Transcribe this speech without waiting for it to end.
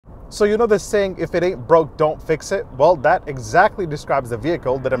So you know this saying, if it ain't broke, don't fix it? Well, that exactly describes the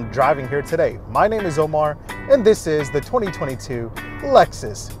vehicle that I'm driving here today. My name is Omar, and this is the 2022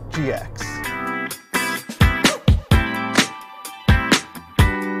 Lexus GX.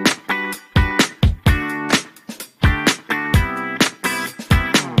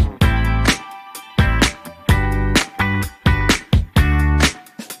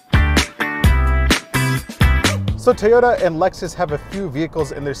 So Toyota and Lexus have a few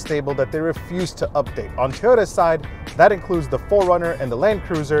vehicles in their stable that they refuse to update. On Toyota's side, that includes the 4Runner and the Land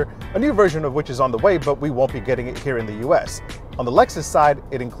Cruiser, a new version of which is on the way, but we won't be getting it here in the US. On the Lexus side,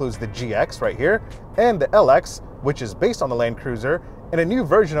 it includes the GX right here, and the LX, which is based on the Land Cruiser, and a new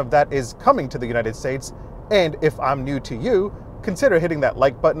version of that is coming to the United States. And if I'm new to you, consider hitting that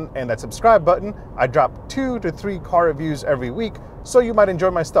like button and that subscribe button. I drop 2 to 3 car reviews every week, so you might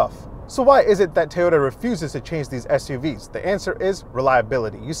enjoy my stuff. So why is it that Toyota refuses to change these SUVs? The answer is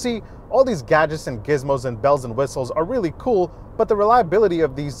reliability. You see, all these gadgets and gizmos and bells and whistles are really cool, but the reliability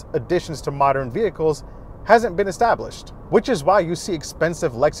of these additions to modern vehicles hasn't been established. Which is why you see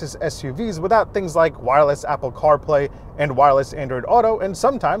expensive Lexus SUVs without things like wireless Apple CarPlay and wireless Android Auto, and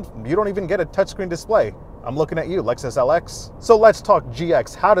sometimes you don't even get a touchscreen display. I'm looking at you, Lexus LX. So let's talk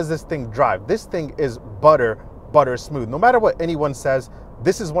GX. How does this thing drive? This thing is butter smooth. No matter what anyone says,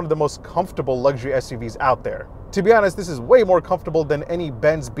 this is one of the most comfortable luxury SUVs out there. To be honest, this is way more comfortable than any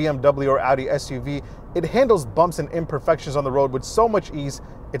Benz, BMW, or Audi SUV. It handles bumps and imperfections on the road with so much ease.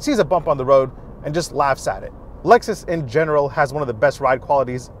 It sees a bump on the road and just laughs at it. Lexus in general has one of the best ride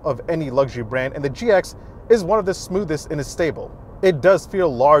qualities of any luxury brand, and the GX is one of the smoothest in its stable. It does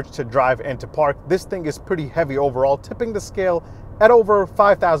feel large to drive and to park. This thing is pretty heavy overall, tipping the scale at over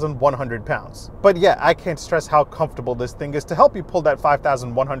 5,100 pounds. But yeah, I can't stress how comfortable this thing is. To help you pull that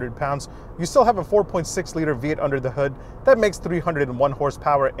 5,100 pounds, you still have a 4.6 liter V8 under the hood that makes 301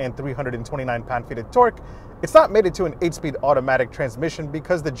 horsepower and 329 pound-feet of torque. It's not mated to an 8-speed automatic transmission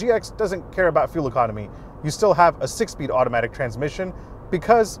because the GX doesn't care about fuel economy. You still have a 6-speed automatic transmission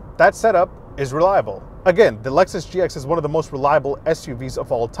because that setup is reliable. Again, the Lexus GX is one of the most reliable SUVs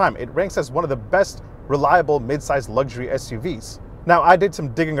of all time. It ranks as one of the best reliable mid-sized luxury SUVs. Now, I did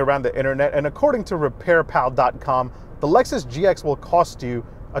some digging around the internet, and according to RepairPal.com, the Lexus GX will cost you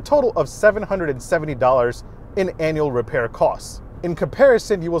a total of $770 in annual repair costs. In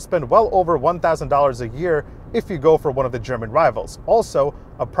comparison, you will spend well over $1,000 a year if you go for one of the German rivals. Also,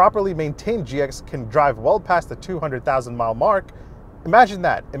 a properly maintained GX can drive well past the 200,000 mile mark. Imagine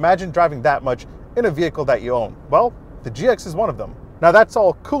that. Imagine driving that much in a vehicle that you own. Well, the GX is one of them. Now that's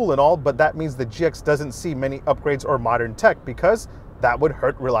all cool and all, but that means the GX doesn't see many upgrades or modern tech because that would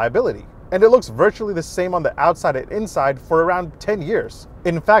hurt reliability. And it looks virtually the same on the outside and inside for around 10 years.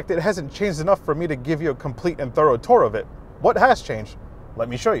 In fact, it hasn't changed enough for me to give you a complete and thorough tour of it. What has changed? Let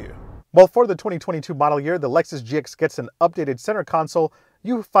me show you. Well, for the 2022 model year, the Lexus GX gets an updated center console.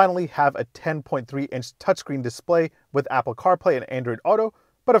 You finally have a 10.3-inch touchscreen display with Apple CarPlay and Android Auto,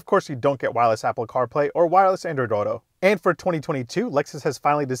 but of course you don't get wireless Apple CarPlay or wireless Android Auto. And for 2022, Lexus has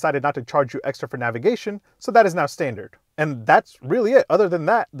finally decided not to charge you extra for navigation, so that is now standard. And that's really it. Other than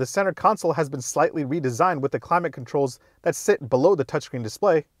that, the center console has been slightly redesigned with the climate controls that sit below the touchscreen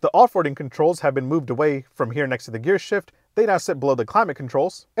display. The off-roading controls have been moved away from here next to the gear shift. They now sit below the climate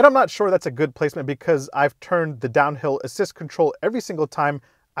controls. And I'm not sure that's a good placement because I've turned the downhill assist control every single time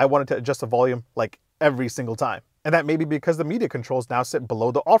I wanted to adjust the volume, like every single time. And that may be because the media controls now sit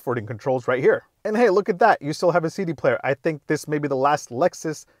below the off-roading controls right here. And hey, look at that, you still have a CD player. I think this may be the last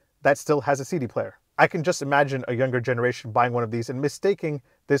Lexus that still has a CD player. I can just imagine a younger generation buying one of these and mistaking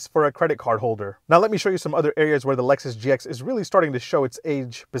this for a credit card holder. Now let me show you some other areas where the Lexus GX is really starting to show its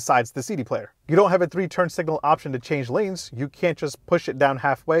age besides the CD player. You don't have a 3-turn signal option to change lanes. You can't just push it down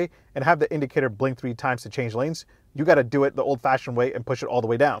halfway and have the indicator blink 3 times to change lanes. You got to do it the old-fashioned way and push it all the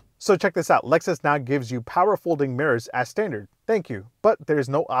way down. So check this out. Lexus now gives you power folding mirrors as standard. Thank you. But there's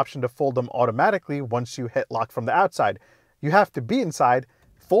no option to fold them automatically once you hit lock from the outside. You have to be inside,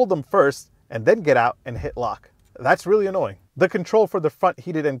 fold them first, and then get out and hit lock. That's really annoying. The control for the front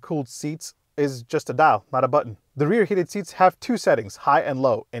heated and cooled seats is just a dial, not a button. The rear heated seats have 2 settings, high and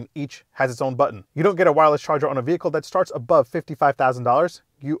low, and each has its own button. You don't get a wireless charger on a vehicle that starts above $55,000.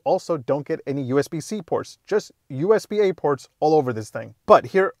 You also don't get any USB-C ports, just USB-A ports all over this thing. But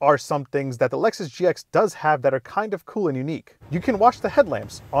here are some things that the Lexus GX does have that are kind of cool and unique. You can watch the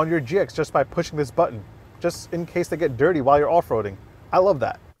headlamps on your GX just by pushing this button, just in case they get dirty while you're off-roading. I love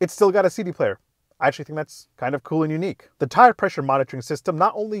that. It's still got a CD player. I actually think that's kind of cool and unique. The tire pressure monitoring system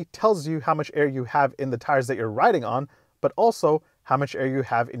not only tells you how much air you have in the tires that you're riding on, but also how much air you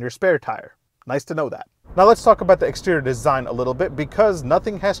have in your spare tire. Nice to know that. Now let's talk about the exterior design a little bit, because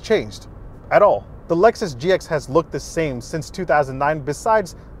nothing has changed at all. The Lexus GX has looked the same since 2009,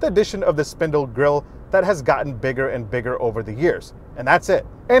 besides the addition of the spindle grille that has gotten bigger and bigger over the years. And that's it.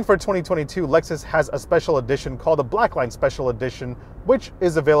 And for 2022, Lexus has a special edition called the Blackline Special Edition, which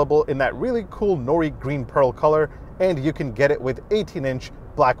is available in that really cool nori green pearl color, and you can get it with 18-inch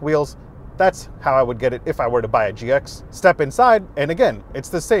black wheels. That's how I would get it if I were to buy a GX. Step inside, and again, it's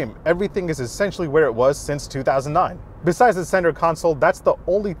the same. Everything is essentially where it was since 2009. Besides the center console, that's the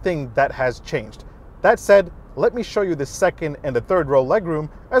only thing that has changed. That said, let me show you the second and the third row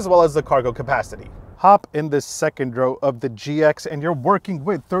legroom, as well as the cargo capacity. Hop in the second row of the GX, and you're working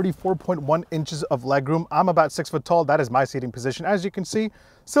with 34.1 inches of legroom. I'm about 6 foot tall. That is my seating position. As you can see,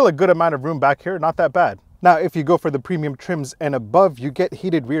 still a good amount of room back here, not that bad. Now, if you go for the premium trims and above, you get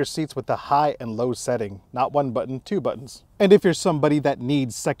heated rear seats with the high and low setting. Not one button, two buttons. And if you're somebody that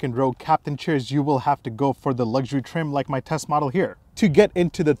needs second row captain chairs, you will have to go for the luxury trim like my test model here. To get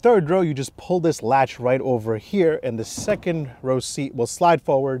into the third row, you just pull this latch right over here, and the second row seat will slide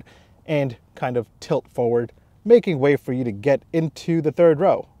forward and kind of tilt forward, making way for you to get into the third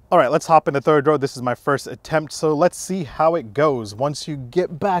row. All right, let's hop in the third row. This is my first attempt, so let's see how it goes. Once you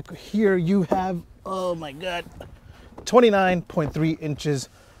get back here, you have, oh my God, 29.3 inches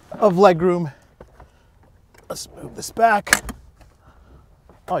of legroom. Let's move this back.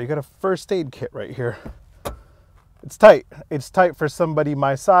 Oh, you got a first aid kit right here. It's tight. It's tight for somebody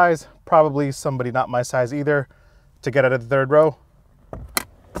my size, probably somebody not my size either. To get out of the third row,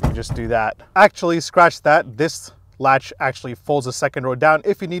 you just do that. Actually, scratch that. This latch actually folds the second row down.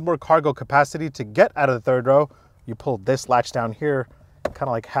 If you need more cargo capacity to get out of the third row, you pull this latch down here, kind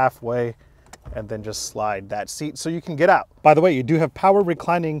of like halfway, and then just slide that seat so you can get out. By the way, you do have power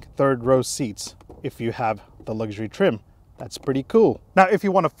reclining third row seats if you have the luxury trim. That's pretty cool. Now, if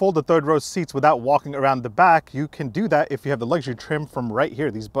you want to fold the third row seats without walking around the back, you can do that if you have the luxury trim from right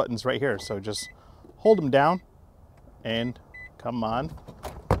here, these buttons right here. So just hold them down and come on.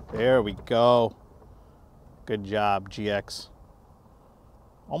 There we go. Good job, GX.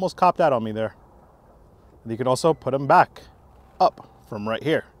 Almost copped out on me there. And you can also put them back up from right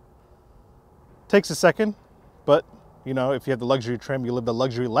here. Takes a second, but you know, if you have the luxury trim, you live the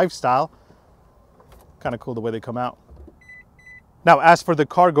luxury lifestyle. Kind of cool the way they come out. Now, as for the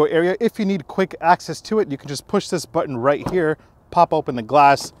cargo area, if you need quick access to it, you can just push this button right here, pop open the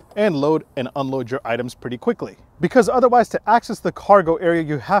glass, and load and unload your items pretty quickly. Because otherwise, to access the cargo area,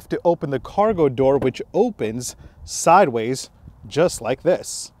 you have to open the cargo door, which opens sideways, just like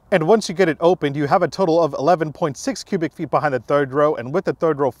this. And once you get it opened, you have a total of 11.6 cubic feet behind the third row, and with the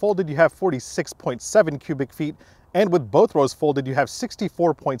third row folded, you have 46.7 cubic feet, and with both rows folded, you have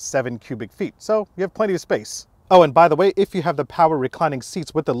 64.7 cubic feet. So you have plenty of space. Oh, and by the way, if you have the power reclining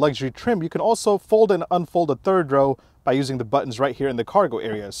seats with the luxury trim, you can also fold and unfold the third row by using the buttons right here in the cargo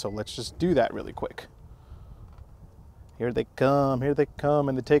area. So let's just do that really quick. Here they come,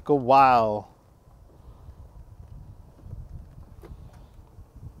 and they take a while.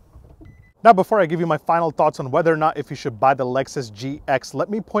 Now, before I give you my final thoughts on whether or not if you should buy the Lexus GX, let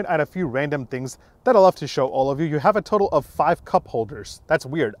me point out a few random things that I love to show all of you. You have a total of 5 cup holders. That's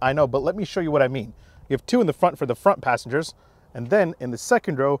weird, I know, but let me show you what I mean. You have 2 in the front for the front passengers, and then in the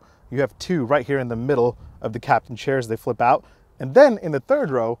second row, you have 2 right here in the middle of the captain chairs. They flip out. And then in the third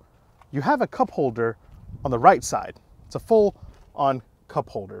row, you have a cup holder on the right side. It's a full-on cup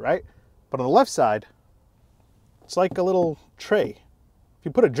holder, right? But on the left side, it's like a little tray. If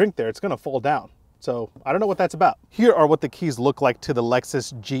you put a drink there, it's gonna fall down. So I don't know what that's about. Here are what the keys look like to the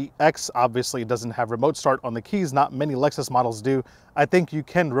Lexus GX. Obviously, it doesn't have remote start on the keys. Not many Lexus models do. I think you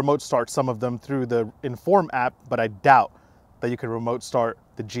can remote start some of them through the Inform app, but I doubt that you can remote start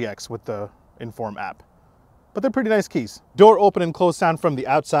the GX with the Inform app. But they're pretty nice keys. Door open and close sound from the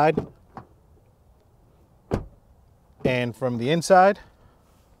outside and from the inside.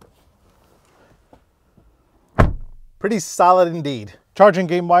 Pretty solid indeed. Charging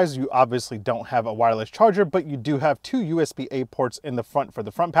game wise, you obviously don't have a wireless charger, but you do have 2 USB-A ports in the front for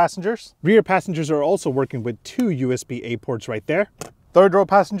the front passengers. Rear passengers are also working with 2 USB-A ports right there. Third row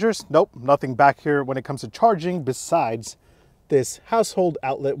passengers, nope, nothing back here when it comes to charging besides this household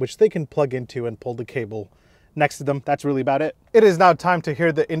outlet, which they can plug into and pull the cable next to them. That's really about it. It is now time to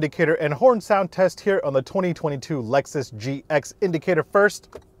hear the indicator and horn sound test here on the 2022 Lexus GX. Indicator first.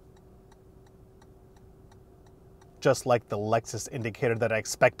 Just like the Lexus indicator that I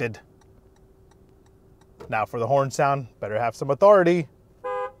expected. Now for the horn sound, better have some authority,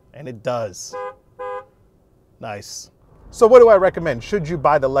 and it does. Nice. So what do I recommend? Should you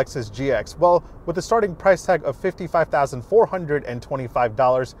buy the Lexus GX? Well, with a starting price tag of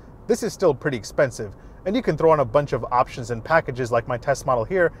 $55,425, this is still pretty expensive. and you can throw on a bunch of options and packages like my test model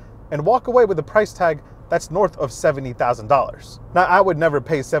here and walk away with a price tag that's north of $70,000. Now, I would never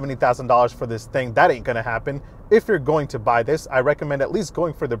pay $70,000 for this thing. That ain't gonna happen. If you're going to buy this, I recommend at least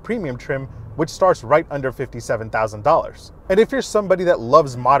going for the premium trim, which starts right under $57,000. And if you're somebody that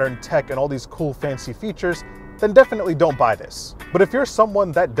loves modern tech and all these cool fancy features, then definitely don't buy this. But if you're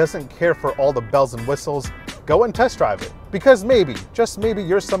someone that doesn't care for all the bells and whistles, go and test drive it. Because maybe, just maybe,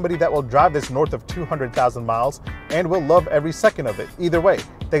 you're somebody that will drive this north of 200,000 miles and will love every second of it. Either way,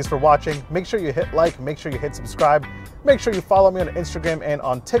 thanks for watching. Make sure you hit like, make sure you hit subscribe. Make sure you follow me on Instagram and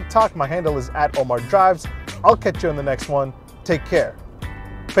on TikTok. My handle is @OmarDrives. I'll catch you in the next one. Take care.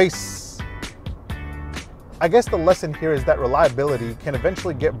 Peace. I guess the lesson here is that reliability can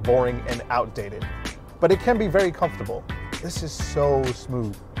eventually get boring and outdated, but it can be very comfortable. This is so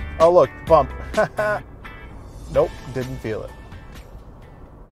smooth. Oh look, bump. Nope, didn't feel it.